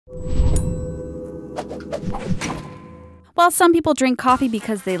While some people drink coffee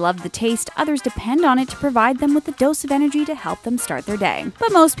because they love the taste, others depend on it to provide them with a dose of energy to help them start their day.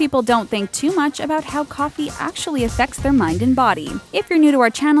 But most people don't think too much about how coffee actually affects their mind and body. If you're new to our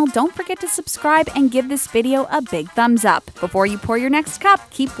channel, don't forget to subscribe and give this video a big thumbs up. Before you pour your next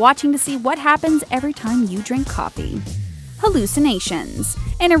cup, keep watching to see what happens every time you drink coffee. Hallucinations.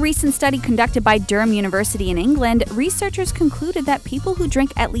 In a recent study conducted by Durham University in England, researchers concluded that people who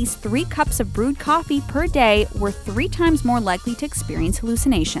drink at least 3 cups of brewed coffee per day were 3 times more likely to experience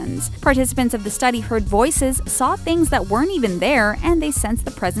hallucinations. Participants of the study heard voices, saw things that weren't even there, and they sensed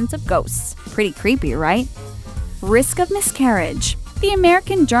the presence of ghosts. Pretty creepy, right? Risk of miscarriage. The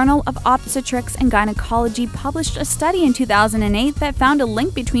American Journal of Obstetrics and Gynecology published a study in 2008 that found a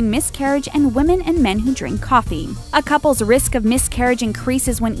link between miscarriage and women and men who drink coffee. A couple's risk of miscarriage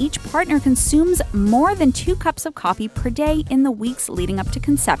increases when each partner consumes more than 2 cups of coffee per day in the weeks leading up to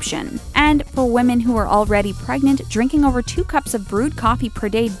conception. And for women who are already pregnant, drinking over 2 cups of brewed coffee per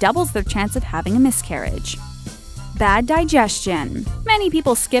day doubles their chance of having a miscarriage. Bad digestion. Many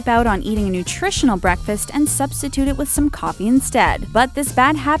people skip out on eating a nutritional breakfast and substitute it with some coffee instead. But this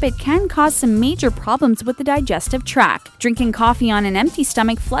bad habit can cause some major problems with the digestive tract. Drinking coffee on an empty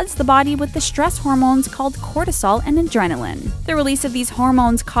stomach floods the body with the stress hormones called cortisol and adrenaline. The release of these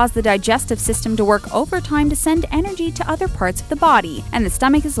hormones cause the digestive system to work overtime to send energy to other parts of the body, and the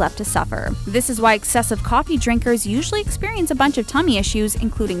stomach is left to suffer. This is why excessive coffee drinkers usually experience a bunch of tummy issues,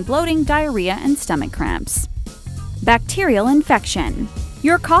 including bloating, diarrhea, and stomach cramps. Bacterial infection.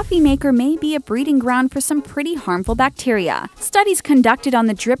 Your coffee maker may be a breeding ground for some pretty harmful bacteria. Studies conducted on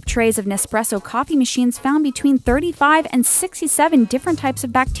the drip trays of Nespresso coffee machines found between 35 and 67 different types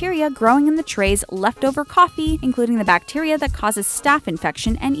of bacteria growing in the trays' leftover coffee, including the bacteria that causes staph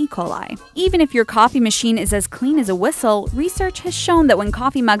infection and E. coli. Even if your coffee machine is as clean as a whistle, research has shown that when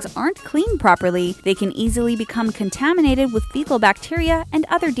coffee mugs aren't cleaned properly, they can easily become contaminated with fecal bacteria and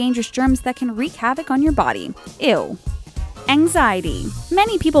other dangerous germs that can wreak havoc on your body. Ew. Anxiety.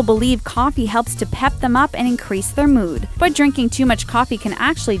 Many people believe coffee helps to pep them up and increase their mood, but drinking too much coffee can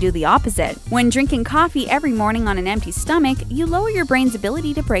actually do the opposite. When drinking coffee every morning on an empty stomach, you lower your brain's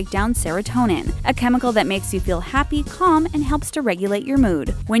ability to break down serotonin, a chemical that makes you feel happy, calm, and helps to regulate your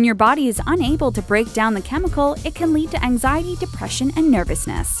mood. When your body is unable to break down the chemical, it can lead to anxiety, depression, and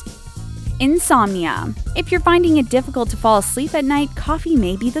nervousness. Insomnia. If you're finding it difficult to fall asleep at night, coffee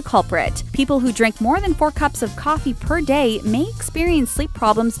may be the culprit. People who drink more than 4 cups of coffee per day may experience sleep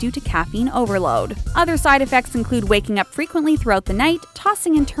problems due to caffeine overload. Other side effects include waking up frequently throughout the night,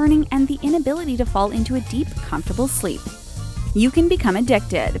 tossing and turning, and the inability to fall into a deep, comfortable sleep. You can become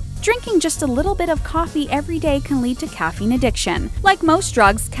addicted. Drinking just a little bit of coffee every day can lead to caffeine addiction. Like most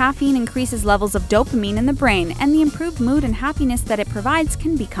drugs, caffeine increases levels of dopamine in the brain, and the improved mood and happiness that it provides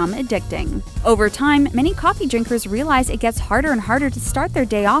can become addicting. Over time, many coffee drinkers realize it gets harder and harder to start their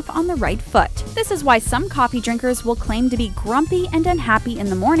day off on the right foot. This is why some coffee drinkers will claim to be grumpy and unhappy in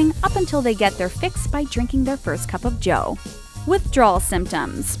the morning up until they get their fix by drinking their first cup of joe. Withdrawal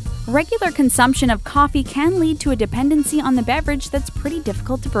symptoms. Regular consumption of coffee can lead to a dependency on the beverage that's pretty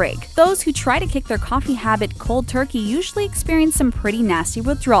difficult to break. Those who try to kick their coffee habit cold turkey usually experience some pretty nasty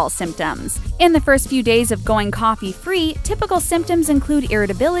withdrawal symptoms. In the first few days of going coffee-free, typical symptoms include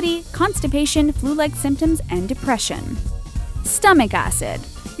irritability, constipation, flu-like symptoms, and depression. Stomach acid.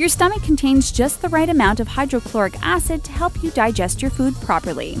 Your stomach contains just the right amount of hydrochloric acid to help you digest your food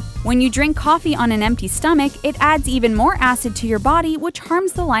properly. When you drink coffee on an empty stomach, it adds even more acid to your body, which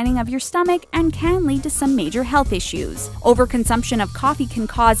harms the lining of your stomach and can lead to some major health issues. Overconsumption of coffee can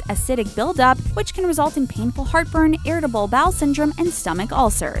cause acidic buildup, which can result in painful heartburn, irritable bowel syndrome, and stomach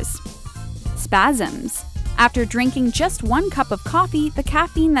ulcers. Spasms. After drinking just 1 cup of coffee, the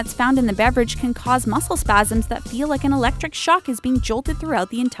caffeine that's found in the beverage can cause muscle spasms that feel like an electric shock is being jolted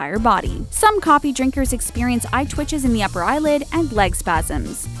throughout the entire body. Some coffee drinkers experience eye twitches in the upper eyelid and leg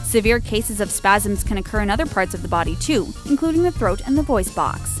spasms. Severe cases of spasms can occur in other parts of the body too, including the throat and the voice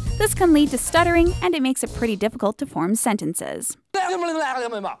box. This can lead to stuttering, and it makes it pretty difficult to form sentences.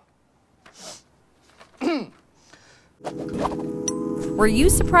 Were you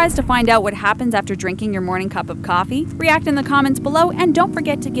surprised to find out what happens after drinking your morning cup of coffee? React in the comments below, and don't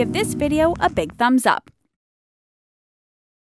forget to give this video a big thumbs up.